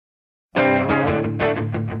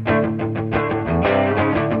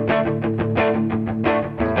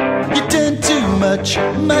much,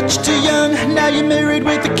 much too young. Now you're married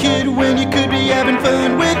with a kid when you could be having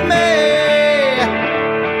fun with me.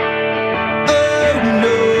 Oh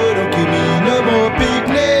no, don't give me no more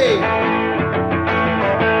picnic.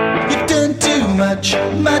 You've done too much,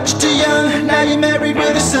 much too young. Now you're married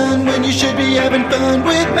with a son when you should be having fun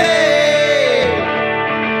with me.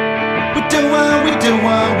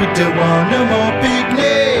 We don't want no more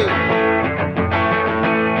picnic.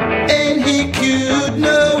 Ain't he cute?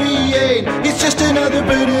 No he ain't. He's just another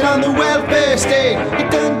burden on the welfare state. You've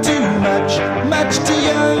done too much, much too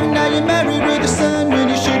young. Now you're married with a son when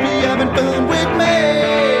you should be having fun with me.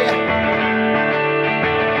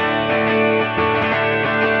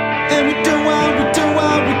 And we don't want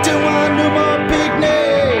no more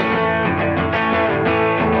picnic.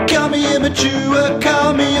 Call me immature,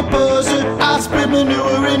 call me a poser. I'll spread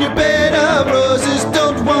manure in your bed of roses.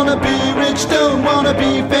 Don't wanna be rich, don't wanna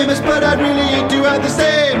be famous, but I'd really hate to have the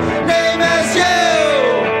same name as you.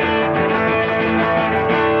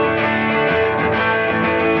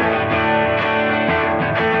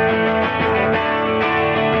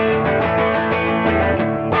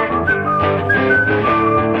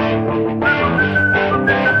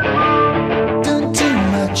 Done too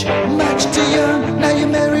much, much too young. Now you're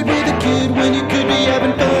married with a kid when you could be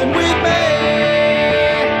having fun with me.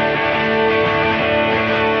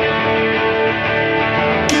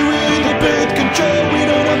 Birth control, we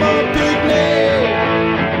don't have more picnic.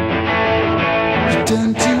 You've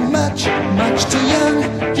done too much, much too young.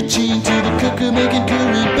 You're chained to the cooker making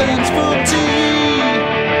curry buns for tea.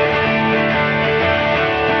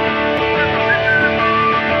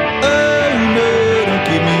 Oh no, don't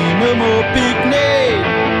give me no more picnic.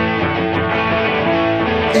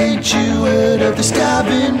 Ain't you heard of the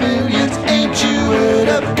starving millions? Ain't you heard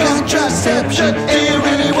of contraception? Do you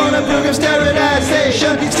really want a program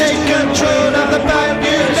sterilization? Take control of the body.